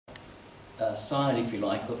side, if you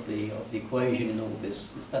like, of the equation in all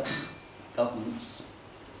this is that government's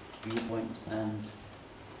viewpoint, and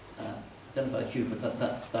I don't know about you, but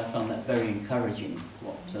I found that very encouraging,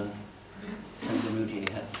 what Senator Moody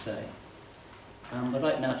had to say. I'd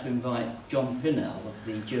like now to invite John Pinel of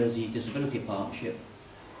the Jersey Disability Partnership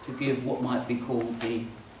to give what might be called the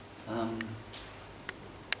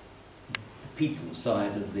people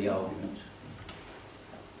side of the argument.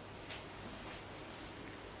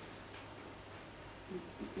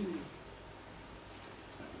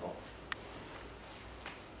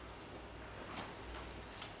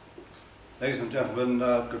 Ladies and gentlemen,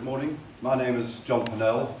 good morning. My name is John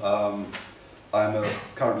Pinel. I'm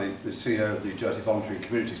currently the CEO of the Jersey Voluntary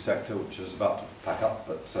Community Sector, which is about to pack up,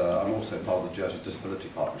 but I'm also part of the Jersey Disability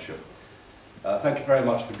Partnership. Thank you very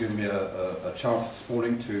much for giving me a chance this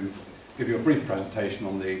morning to give you a brief presentation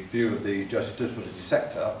on the view of the Jersey Disability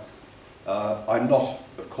Sector. I'm not,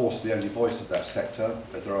 of course, the only voice of that sector,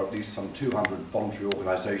 as there are at least some 200 voluntary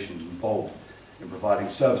organisations involved in providing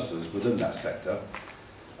services within that sector,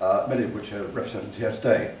 many of which are represented here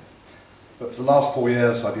today. But for the last 4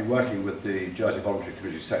 years, I've been working with the Jersey Voluntary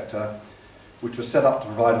Community Sector, which was set up to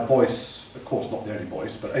provide a voice, of course not the only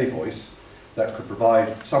voice, but a voice that could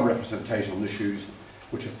provide some representation on issues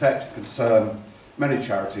which affect and concern many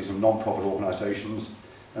charities and non-profit organisations,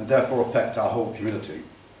 and therefore affect our whole community.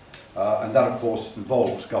 And that, of course,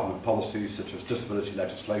 involves government policies such as disability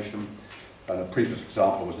legislation, and a previous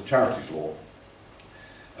example was the Charities Law.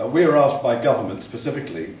 We were asked by government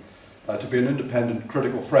specifically to be an independent,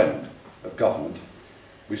 critical friend of government.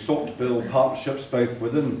 We sought to build partnerships both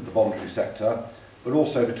within the voluntary sector, but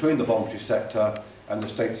also between the voluntary sector and the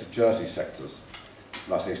States of Jersey sectors.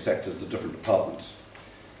 When I say sectors, the different departments.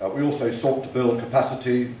 We also sought to build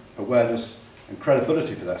capacity, awareness and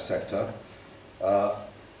credibility for that sector.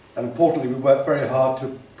 And importantly, we worked very hard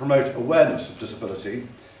to promote awareness of disability,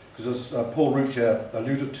 because as Paul Rucher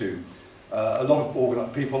alluded to, a lot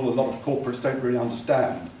of people, a lot of corporates don't really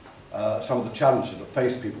understand some of the challenges that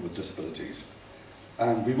face people with disabilities.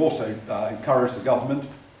 And we've also encouraged the government,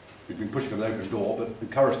 we've been pushing an open door, but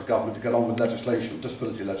encouraged the government to get on with legislation,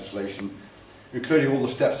 disability legislation, including all the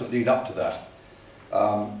steps that lead up to that.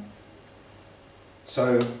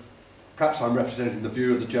 So perhaps I'm representing the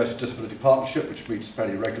view of the Jersey Disability Partnership, which meets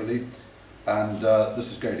fairly regularly, and this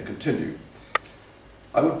is going to continue.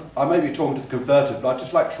 I may be talking to the converted, but I'd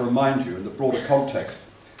just like to remind you in the broader context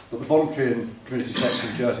that the voluntary and community sector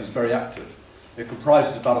in Jersey is very active. It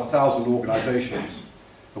comprises about 1,000 organisations,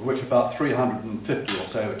 of which about 350 or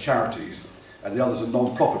so are charities, and the others are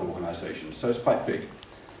non-profit organisations, so it's quite big.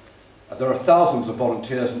 There are thousands of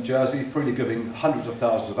volunteers in Jersey, freely giving hundreds of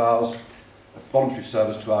thousands of hours of voluntary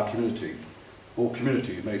service to our community, or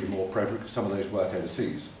communities may be more appropriate because some of those work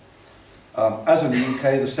overseas. As in the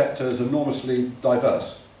UK, the sector is enormously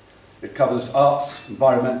diverse. It covers arts,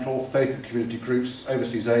 environmental, faith and community groups,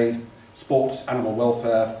 overseas aid, sports, animal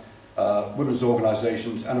welfare, women's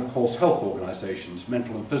organisations, and of course health organisations,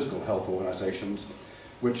 mental and physical health organisations,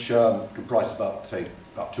 which comprise about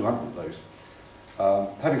 200 of those.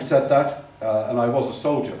 Having said that, and I was a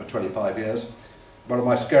soldier for 25 years, one of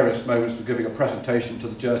my scariest moments was giving a presentation to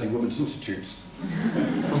the Jersey Women's Institutes.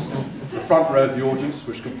 The front row of the audience,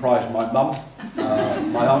 which comprised my mum,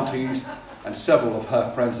 my aunties, and several of her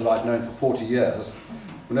friends that I'd known for 40 years,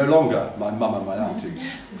 were no longer my mum and my aunties.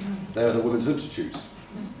 They were the Women's Institutes.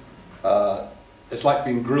 It's like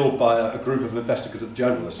being grilled by a group of investigative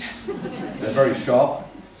journalists. They're very sharp,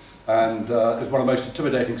 and it's one of the most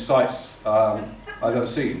intimidating sights I've ever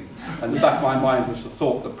seen. And in the back of my mind was the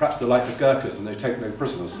thought that perhaps they're like the Gurkhas and they take no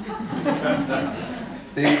prisoners.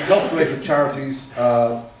 The health-related charities,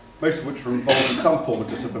 most of which are involved in some form of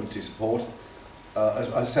disability support, as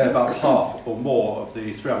I say, about half or more of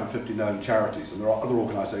the 350 known charities, and there are other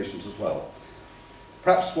organisations as well.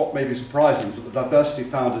 Perhaps what may be surprising is that the diversity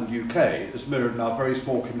found in the UK is mirrored in our very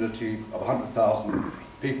small community of 100,000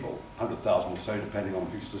 people, 100,000 or so, depending on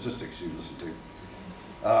whose statistics you listen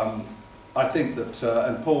to. I think that,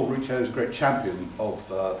 and Paul Rucher is a great champion of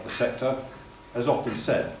the sector, has often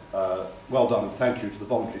said, well done and thank you to the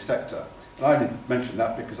voluntary sector. And I only mention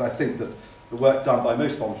that because I think that the work done by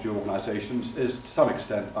most voluntary organisations is to some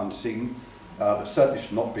extent unseen, but certainly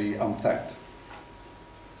should not be unthanked.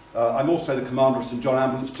 I'm also the commander of St John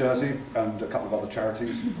Ambulance Jersey and a couple of other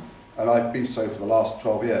charities, and I've been so for the last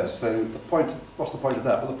 12 years. So the point, what's the point of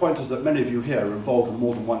that? Well, the point is that many of you here are involved in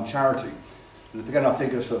more than one charity. And again, I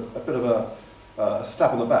think it's a bit of a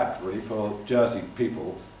slap on the back, really, for Jersey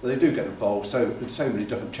people, that they do get involved in so many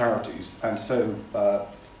different charities and so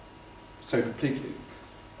completely.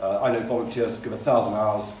 I know volunteers that give 1,000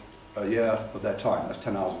 hours a year of their time, that's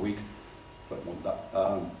 10 hours a week, won't want that,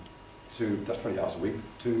 that's 20 hours a week,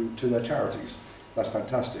 to their charities. That's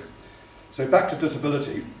fantastic. So back to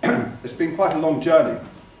disability, it's been quite a long journey,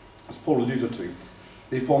 as Paul alluded to.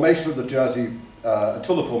 The formation of the Jersey,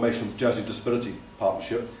 until the formation of the Jersey Disability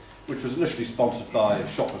Partnership, which was initially sponsored by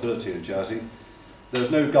Shop Mobility in Jersey, there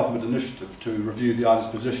was no government initiative to review the island's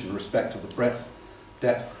position in respect of the breadth,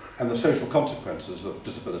 depth and the social consequences of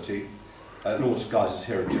disability in all its guises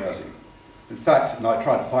here in Jersey. In fact, and I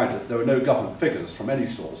tried to find it, there were no government figures from any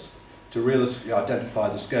source to realistically identify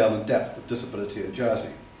the scale and depth of disability in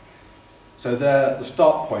Jersey. So there, the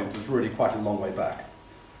start point was really quite a long way back.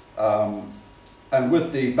 And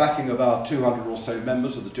with the backing of our 200 or so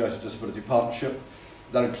members of the Jersey Disability Partnership,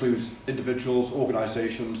 that includes individuals,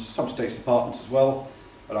 organisations, some states departments as well,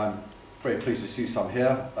 and I'm very pleased to see some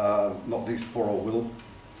here, not least poor old Will,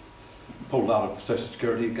 pulled out of Social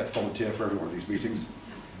Security, gets volunteer for every one of these meetings.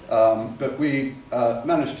 But we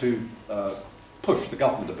managed to push the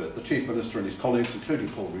government a bit, the Chief Minister and his colleagues, including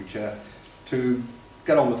Paul Rucher, to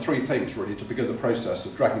get on with three things really to begin the process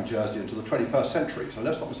of dragging Jersey into the 21st century. So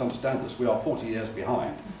let's not misunderstand this. We are 40 years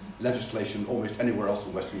behind legislation almost anywhere else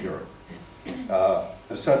in Western Europe.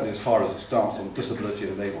 And certainly as far as its stance on disability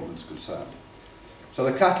enablement is concerned. So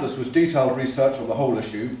the catalyst was detailed research on the whole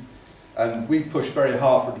issue, and we pushed very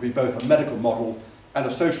hard for it to be both a medical model and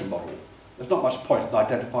a social model. There's not much point in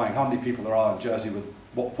identifying how many people there are in Jersey with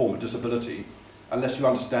what form of disability unless you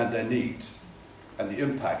understand their needs and the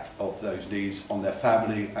impact of those needs on their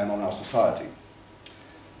family and on our society.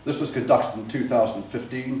 This was conducted in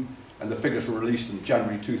 2015, and the figures were released in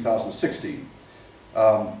January 2016.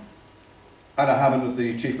 Anna Hammond of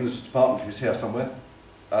the Chief Minister's Department, who's here somewhere,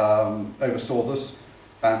 oversaw this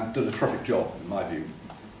and did a terrific job, in my view.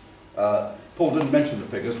 Paul didn't mention the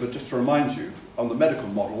figures, but just to remind you, on the medical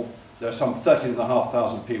model, there are some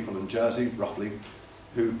 13,500 people in Jersey, roughly,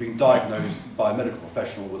 who've been diagnosed by a medical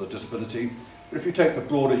professional with a disability. But if you take the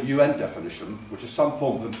broader UN definition, which is some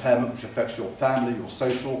form of impairment which affects your family, your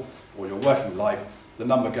social, or your working life, the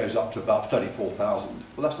number goes up to about 34,000.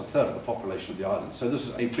 Well, that's a third of the population of the island. So this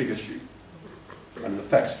is a big issue, and it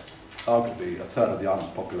affects arguably a third of the island's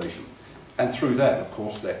population. And through them, of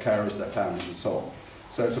course, their carers, their families, and so on.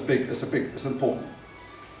 So it's important.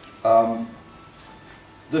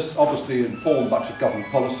 This obviously informed much of government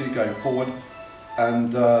policy going forward,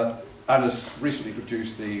 and Anna's recently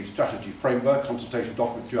produced the strategy framework, consultation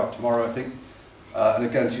document due out tomorrow, I think. And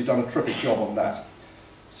again, she's done a terrific job on that.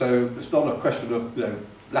 So it's not a question of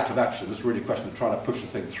lack of action, it's really a question of trying to push the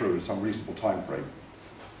thing through in some reasonable time frame.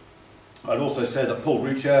 I'd also say that Paul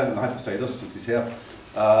Rucher, and I have to say this since he's here,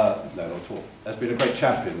 no, not at all, has been a great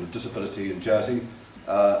champion of disability in Jersey,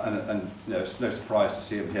 and it's no surprise to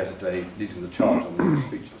see him here today leading the charge on these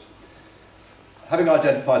speeches. Having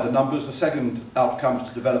identified the numbers, the second outcome is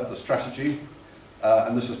to develop the strategy,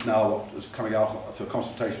 and this is now what is coming out for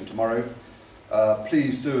consultation tomorrow.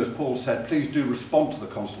 Please do, as Paul said, please do respond to the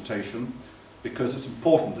consultation, because it's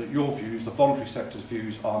important that your views, the voluntary sector's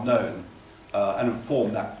views, are known and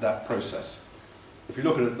inform that process. If you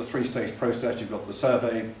look at it, the three-stage process, you've got the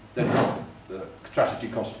survey, then you've got the strategy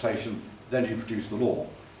consultation, then you produce the law.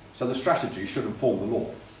 So the strategy should inform the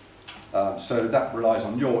law. So that relies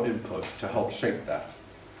on your input to help shape that.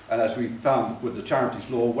 And as we found with the charities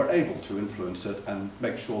law, we're able to influence it and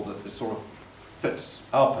make sure that it sort of fits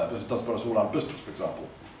our purpose. It doesn't put us all out of business, for example.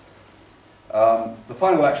 The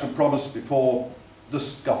final action promised before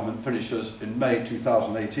this government finishes in May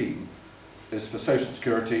 2018 is for Social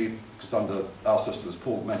Security, because under our system, as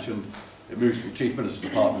Paul mentioned, it moves from Chief Minister's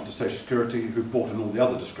Department to Social Security, who brought in all the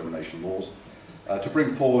other discrimination laws, to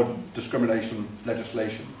bring forward discrimination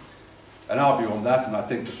legislation. And our view on that, and I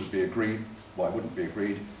think this would be agreed, well, it wouldn't be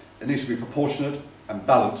agreed, it needs to be proportionate and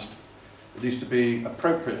balanced. It needs to be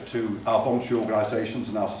appropriate to our voluntary organisations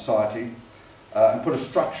and our society, and put a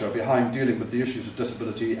structure behind dealing with the issues of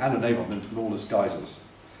disability and enablement in all its guises.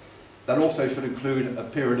 That also should include a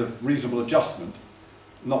period of reasonable adjustment,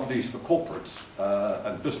 not least for corporates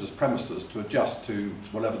and business premises to adjust to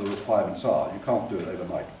whatever the requirements are. You can't do it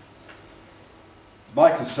overnight.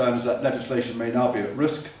 My concern is that legislation may now be at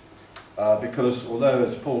risk because although,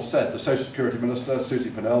 as Paul said, the Social Security Minister, Susie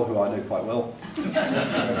Pinel, who I know quite well,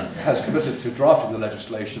 has committed to drafting the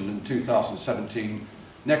legislation in 2017,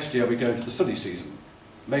 next year we go into the silly season.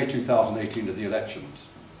 May 2018 are the elections.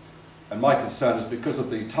 And my concern is because of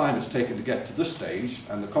the time it's taken to get to this stage,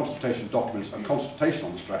 and the consultation documents and consultation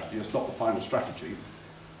on the strategy, it's not the final strategy,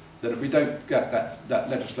 that if we don't get that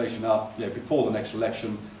legislation out before the next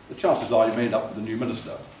election, the chances are you may end up with a new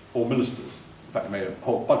minister, or ministers. In fact, you may have a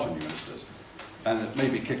whole bunch of new ministers. And it may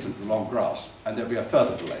be kicked into the long grass, and there'll be a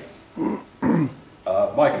further delay.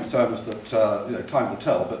 my concern is that time will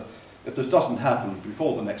tell, but if this doesn't happen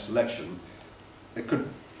before the next election, it could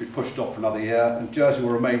be pushed off for another year, and Jersey will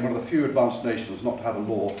remain one of the few advanced nations not to have a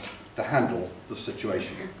law to handle the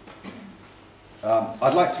situation.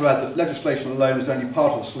 I'd like to add that legislation alone is only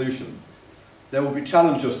part of the solution. There will be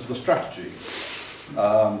challenges to the strategy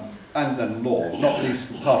and then law, not least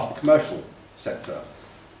from part of the commercial sector.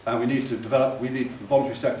 And the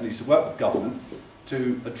voluntary sector needs to work with government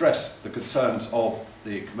to address the concerns of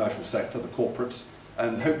the commercial sector, the corporates,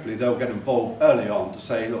 and hopefully they'll get involved early on to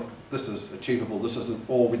say, look, this is achievable, this isn't,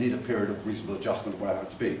 or we need a period of reasonable adjustment, whatever it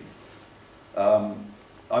to be.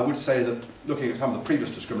 I would say that looking at some of the previous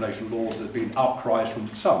discrimination laws, there have been outcries from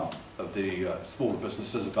some of the smaller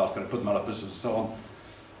businesses about it's going to put them out of business and so on.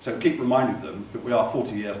 So keep reminding them that we are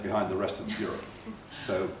 40 years behind the rest of Europe.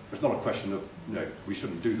 So it's not a question of, we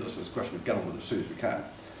shouldn't do this, it's a question of get on with it as soon as we can.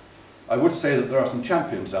 I would say that there are some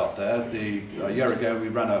champions out there. A year ago we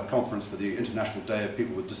ran a conference for the International Day of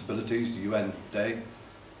People with Disabilities, the UN Day.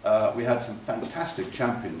 We had some fantastic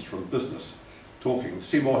champions from business talking.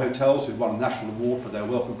 Seymour Hotels, who won a national award for their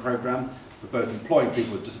welcome programme for both employing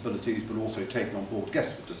people with disabilities but also taking on board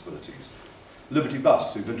guests with disabilities. Liberty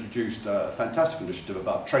Bus, who've introduced a fantastic initiative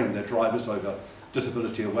about training their drivers over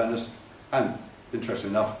disability awareness and,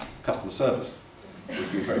 interestingly enough, customer service, which has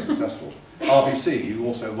been very successful. RBC, who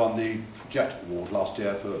also won the JET award last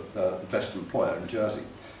year for the best employer in Jersey.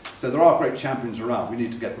 So there are great champions around. We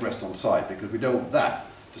need to get the rest on side because we don't want that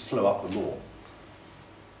to slow up the law.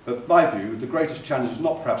 But my view, the greatest challenge is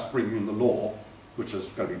not perhaps bringing in the law, which is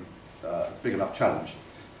going to be a big enough challenge,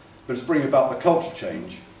 but it's bringing about the culture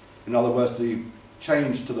change. In other words, the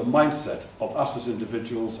change to the mindset of us as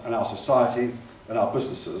individuals and our society and our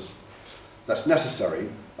businesses that's necessary,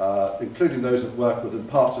 including those that work within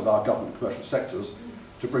parts of our government and commercial sectors,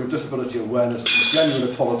 to bring disability awareness and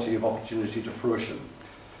genuine equality of opportunity to fruition,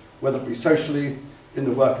 whether it be socially, in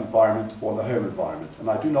the work environment or in the home environment. And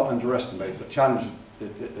I do not underestimate the challenge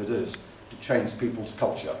it is to change people's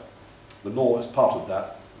culture. The law is part of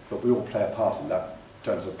that, but we all play a part in that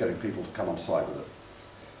in terms of getting people to come on side with it.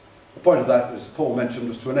 The point of that, as Paul mentioned,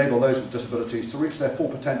 is to enable those with disabilities to reach their full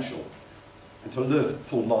potential and to live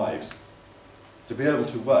full lives, to be able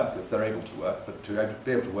to work if they're able to work, but to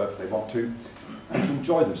be able to work if they want to, and to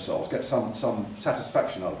enjoy themselves, get some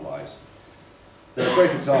satisfaction out of lives. There are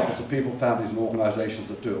great examples of people, families and organisations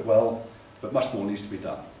that do it well, but much more needs to be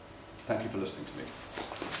done. Thank you for listening to me.